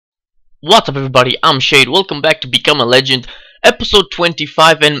What's up everybody, I'm Shade, welcome back to Become a Legend, episode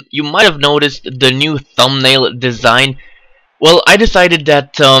 25, and you might have noticed the new thumbnail design. Well, I decided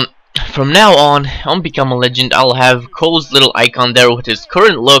that from now on Become a Legend, I'll have Cole's little icon there with his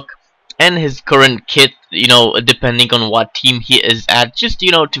current look and his current kit, depending on what team he is at, just,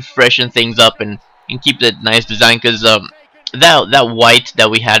 to freshen things up and keep that nice design, because that white that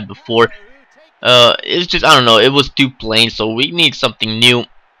we had before, it's just, I don't know, it was too plain, so we need something new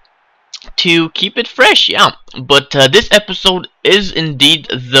to keep it fresh. Yeah, but this episode is indeed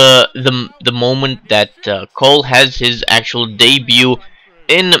the moment that Cole has his actual debut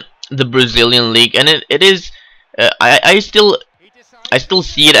in the Brazilian league, and it is I still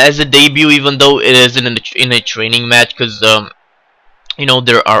see it as a debut, even though it is in a training match, because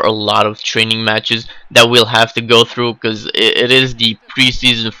there are a lot of training matches that we'll have to go through, because it is the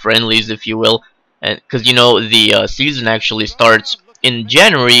preseason friendlies, if you will, and because the season actually starts in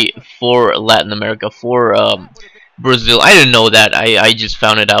January for Latin America, for Brazil. I didn't know that. I just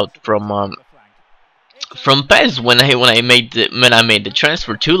found it out from PES when I made the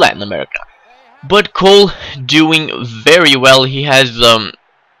transfer to Latin America. But Cole doing very well. He has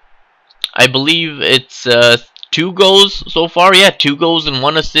I believe it's 2 goals so far. Yeah, 2 goals and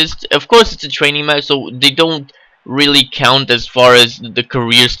 1 assist. Of course, it's a training match, so they don't really count as far as the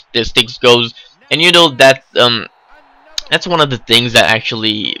career statistics goes. And that that's one of the things that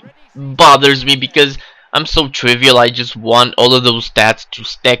actually bothers me, because I'm so trivial. I just want all of those stats to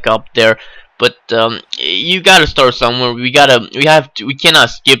stack up there. But you gotta start somewhere. We cannot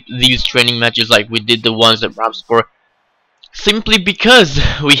skip these training matches like we did the ones at Rapsport, simply because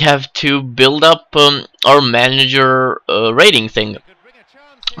we have to build up our manager rating thing.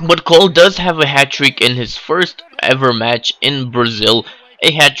 But Cole does have a hat-trick in his first ever match in Brazil,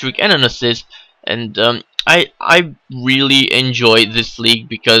 a hat-trick and an assist, and I really enjoy this league,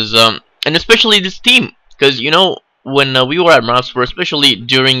 because and especially this team, because when we were at Rapsport, especially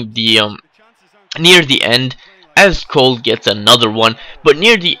during the near the end, as Cole gets another one, but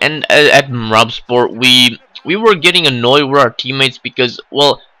near the end at Rapsport, we were getting annoyed with our teammates, because,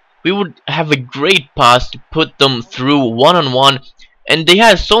 well, we would have a great pass to put them through one-on-one, and they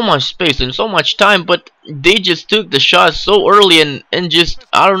had so much space and so much time, but they just took the shot so early, and just,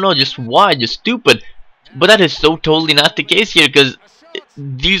 I don't know, just why, just stupid. But that is so totally not the case here, because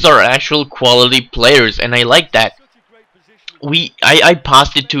these are actual quality players, and I like that. I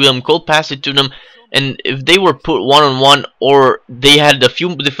passed it to them, Cole passed it to them, and if they were put one-on-one, or they had a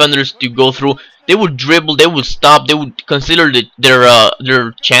few defenders to go through, they would dribble, they would stop, they would consider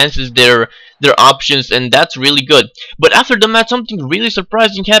their chances, their options, and that's really good. But after the match, something really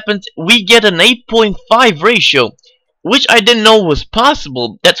surprising happened. We get an 8.5 ratio, which I didn't know was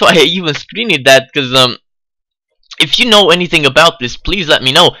possible. That's why I even screened that, because if you know anything about this, please let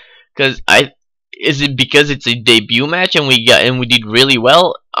me know. Because is it because it's a debut match and we did really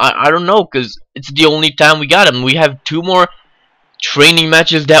well? I don't know, because it's the only time we got him. We have 2 more training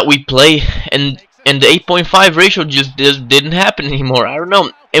matches that we play, and the 8.5 ratio just didn't happen anymore. I don't know.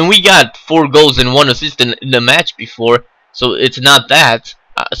 And we got 4 goals and 1 assist in the match before, so it's not that.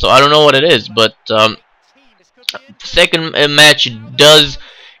 So I don't know what it is, but second match does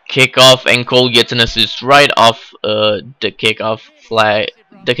kick off, and Cole gets an assist right off the kickoff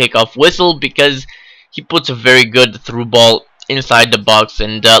whistle, because he puts a very good through ball inside the box.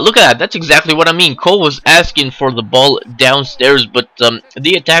 And look at that, that's exactly what I mean. Cole was asking for the ball downstairs, but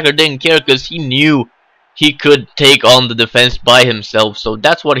the attacker didn't care, because he knew he could take on the defense by himself. So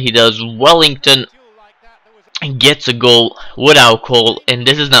that's what he does. Wellington gets a goal without Cole, and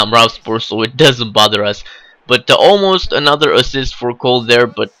this is not Rapsport, so it doesn't bother us. But almost another assist for Cole there,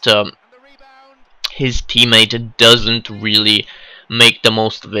 but his teammate doesn't really make the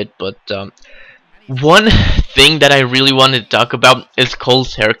most of it. But one thing that I really wanted to talk about is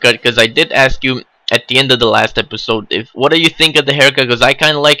Cole's haircut, because I did ask you at the end of the last episode, what do you think of the haircut, because I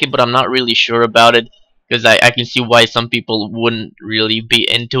kind of like it, but I'm not really sure about it, because I can see why some people wouldn't really be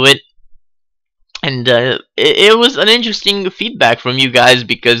into it. And it was an interesting feedback from you guys,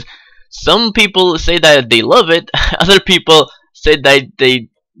 because some people say that they love it, other people said that they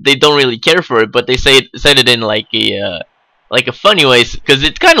don't really care for it, but they said it in like a funny way, because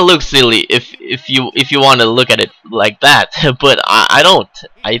it kind of looks silly if you want to look at it like that. But I don't.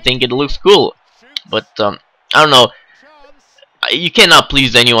 I think it looks cool. But I don't know. You cannot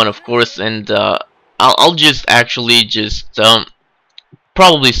please anyone, of course, and I'll just actually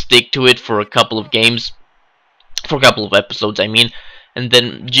probably stick to it for a couple of games, for a couple of episodes, I mean, and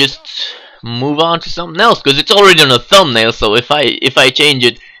then just move on to something else, because it's already on a thumbnail. So if I change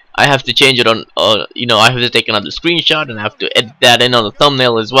it, I have to change it on, I have to take another screenshot and I have to edit that in on the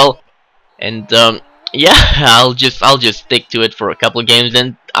thumbnail as well. And yeah, I'll just stick to it for a couple of games.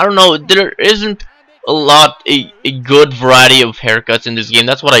 And I don't know, there isn't a good variety of haircuts in this game.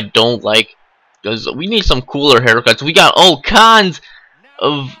 That's what I don't like, because we need some cooler haircuts. We got all kinds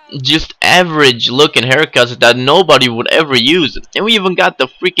of just average looking haircuts that nobody would ever use, and we even got the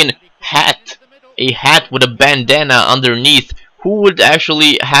freaking hat, a hat with a bandana underneath. Who would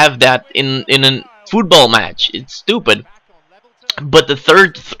actually have that in a football match? It's stupid. But the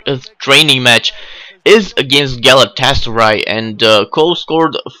third training match is against Galatasaray, and Cole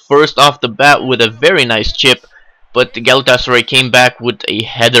scored first off the bat with a very nice chip, but Galatasaray came back with a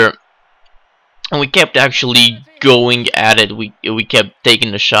header, and we kept actually going at it. We kept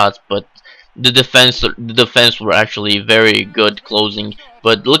taking the shots, but the defense were actually very good closing.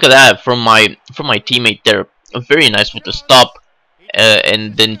 But look at that from my teammate there, very nice with the stop,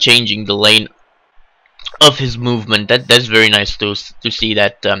 and then changing the lane of his movement. That's very nice to see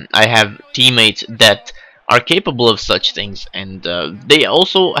that I have teammates that are capable of such things, and they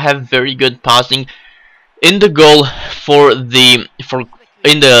also have very good passing in the goal for the for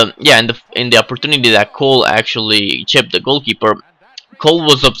in the yeah in the opportunity that Cole actually chipped the goalkeeper. Cole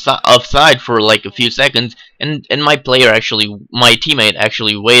was offside for like a few seconds, and my teammate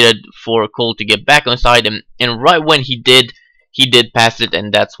actually waited for Cole to get back on side, and right when he did pass it,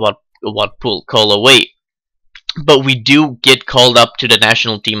 and that's what pulled Cole away. But we do get called up to the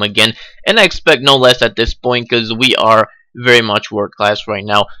national team again, and I expect no less at this point, because we are very much world class right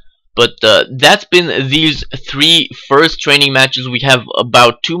now. But that's been these three first training matches. We have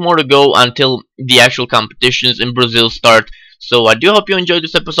about 2 more to go until the actual competitions in Brazil start. So I do hope you enjoyed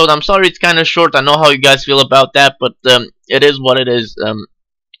this episode. I'm sorry it's kind of short. I know how you guys feel about that, but it is what it is.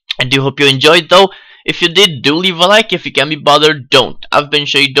 I do hope you enjoyed, though. If you did, do leave a like. If you can be bothered, don't. I've been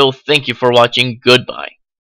Shado. Thank you for watching. Goodbye.